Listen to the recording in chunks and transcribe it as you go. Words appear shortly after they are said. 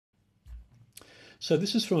So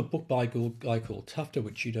this is from a book by a guy called Tufte,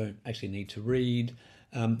 which you don't actually need to read.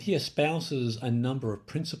 He espouses a number of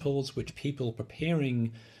principles which people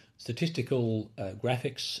preparing statistical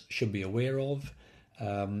graphics should be aware of.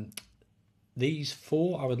 These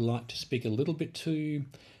four I would like to speak a little bit to,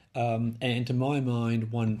 and to my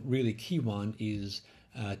mind, one really key one is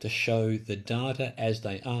to show the data as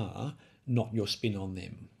they are, not your spin on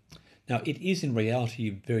them. Now, it is in reality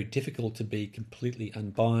very difficult to be completely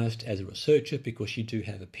unbiased as a researcher because you do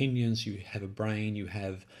have opinions, you have a brain, you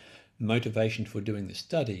have motivation for doing the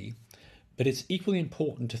study, but it's equally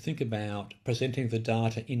important to think about presenting the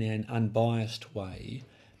data in an unbiased way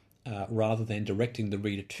rather than directing the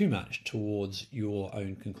reader too much towards your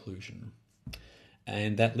own conclusion.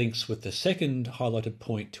 And that links with the second highlighted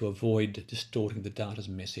point to avoid distorting the data's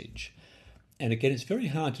message. And again, it's very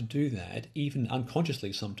hard to do that, even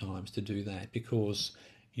unconsciously sometimes to do that, because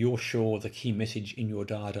you're sure the key message in your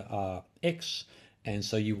data are X, and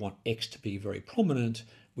so you want X to be very prominent,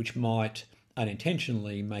 which might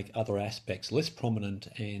unintentionally make other aspects less prominent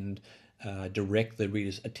and direct the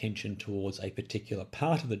reader's attention towards a particular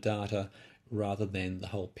part of the data rather than the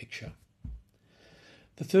whole picture.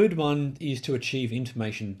 The third one is to achieve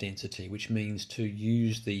information density, which means to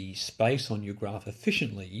use the space on your graph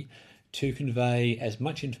efficiently to convey as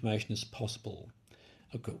much information as possible.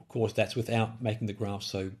 Of course, that's without making the graph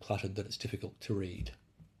so cluttered that it's difficult to read.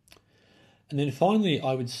 And then finally,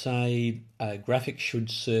 I would say graphics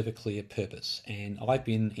should serve a clear purpose. And I've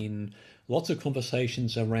been in lots of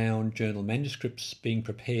conversations around journal manuscripts being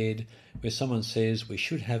prepared where someone says we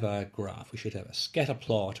should have a graph, we should have a scatter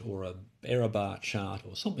plot or a error bar chart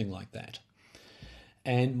or something like that.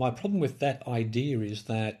 And my problem with that idea is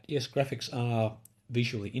that, yes, graphics are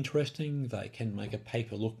visually interesting, they can make a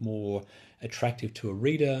paper look more attractive to a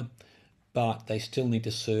reader, but they still need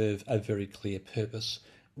to serve a very clear purpose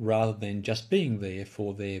rather than just being there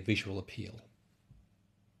for their visual appeal.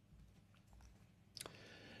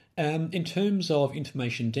 In terms of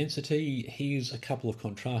information density, here's a couple of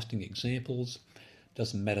contrasting examples.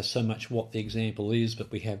 Doesn't matter so much what the example is,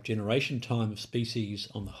 but we have generation time of species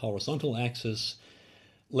on the horizontal axis,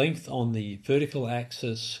 length on the vertical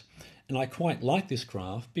axis, and I quite like this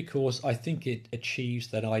graph because I think it achieves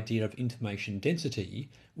that idea of information density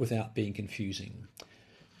without being confusing.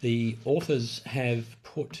 The authors have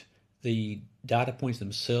put the data points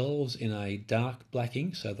themselves in a dark black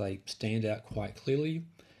ink so they stand out quite clearly,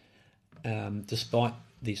 despite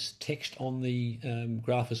this text on the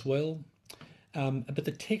graph as well. But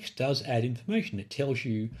the text does add information. It tells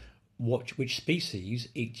you which species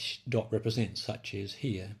each dot represents, such as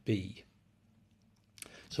here, B.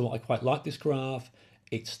 So I quite like this graph.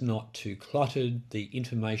 It's not too cluttered. The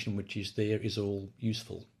information which is there is all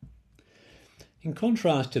useful. In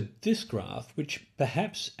contrast to this graph, which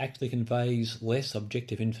perhaps actually conveys less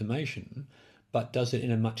objective information, but does it in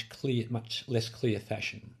a much less clear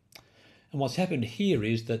fashion. And what's happened here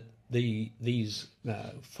is that these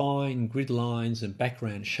fine grid lines and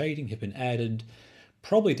background shading have been added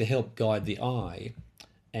probably to help guide the eye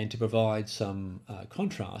and to provide some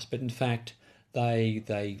contrast, but in fact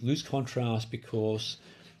they lose contrast because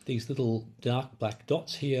these little dark black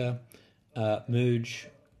dots here merge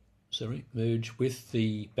with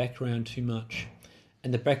the background too much,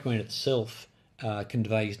 and the background itself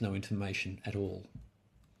conveys no information at all.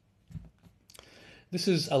 This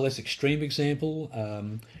is a less extreme example,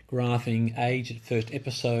 graphing age at first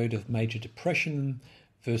episode of major depression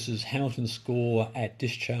versus Hamilton score at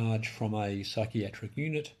discharge from a psychiatric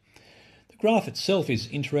unit. The graph itself is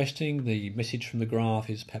interesting. The message from the graph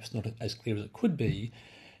is perhaps not as clear as it could be.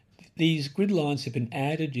 These grid lines have been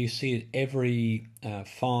added. You see it every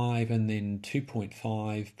 5 and then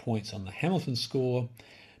 2.5 points on the Hamilton score,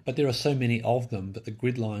 but there are so many of them that the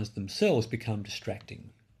grid lines themselves become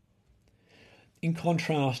distracting. In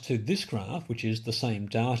contrast to this graph, which is the same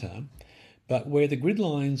data, but where the grid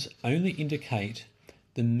lines only indicate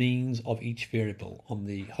the means of each variable on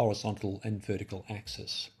the horizontal and vertical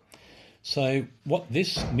axis. So what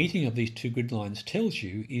this meeting of these two grid lines tells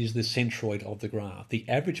you is the centroid of the graph. The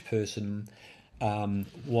average person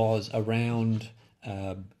was around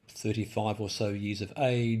 35 or so years of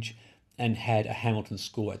age and had a Hamilton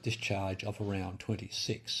score at discharge of around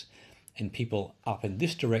 26. And people up in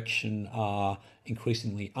this direction are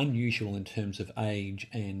increasingly unusual in terms of age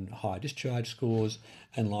and high discharge scores,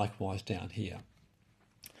 and likewise down here.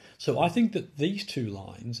 So I think that these two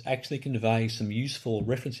lines actually convey some useful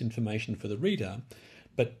reference information for the reader,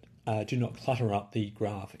 but do not clutter up the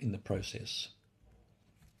graph in the process.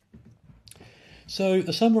 So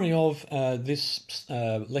the summary of this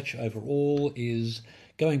lecture overall is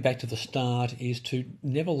going back to the start, is to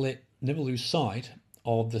never lose sight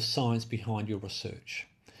of the science behind your research.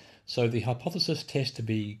 So the hypothesis test to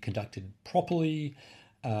be conducted properly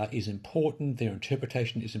is important, their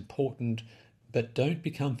interpretation is important, but don't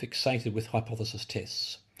become fixated with hypothesis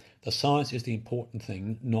tests. The science is the important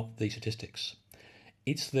thing, not the statistics.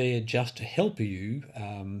 It's there just to help you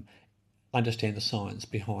understand the science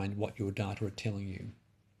behind what your data are telling you.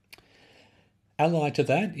 Allied to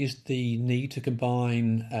that is the need to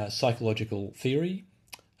combine psychological theory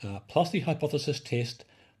plus the hypothesis test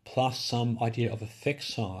plus some idea of effect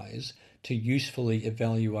size to usefully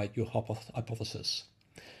evaluate your hypothesis.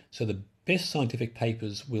 So the best scientific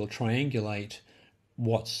papers will triangulate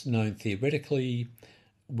what's known theoretically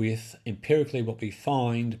with empirically what we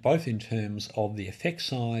find, both in terms of the effect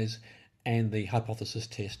size and the hypothesis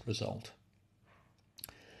test result.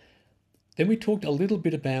 Then we talked a little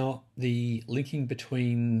bit about the linking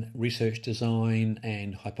between research design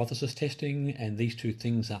and hypothesis testing, and these two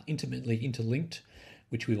things are intimately interlinked,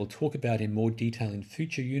 which we will talk about in more detail in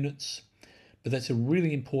future units. But that's a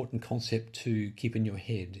really important concept to keep in your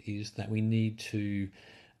head, is that we need to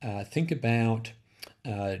think about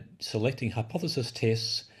selecting hypothesis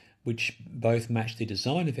tests which both match the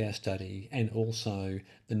design of our study and also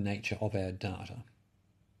the nature of our data.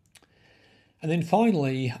 And then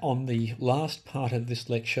finally, on the last part of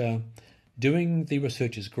this lecture, doing the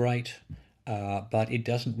research is great, but it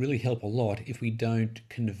doesn't really help a lot if we don't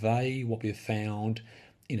convey what we've found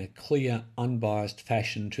in a clear, unbiased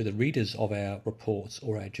fashion to the readers of our reports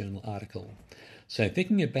or our journal article. So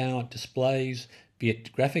thinking about displays, be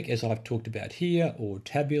it graphic as I've talked about here, or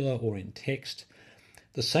tabular or in text,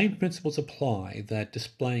 the same principles apply, that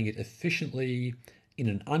displaying it efficiently in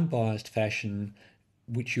an unbiased fashion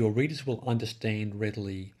which your readers will understand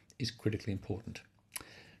readily is critically important.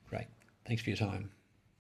 Great. Thanks for your time.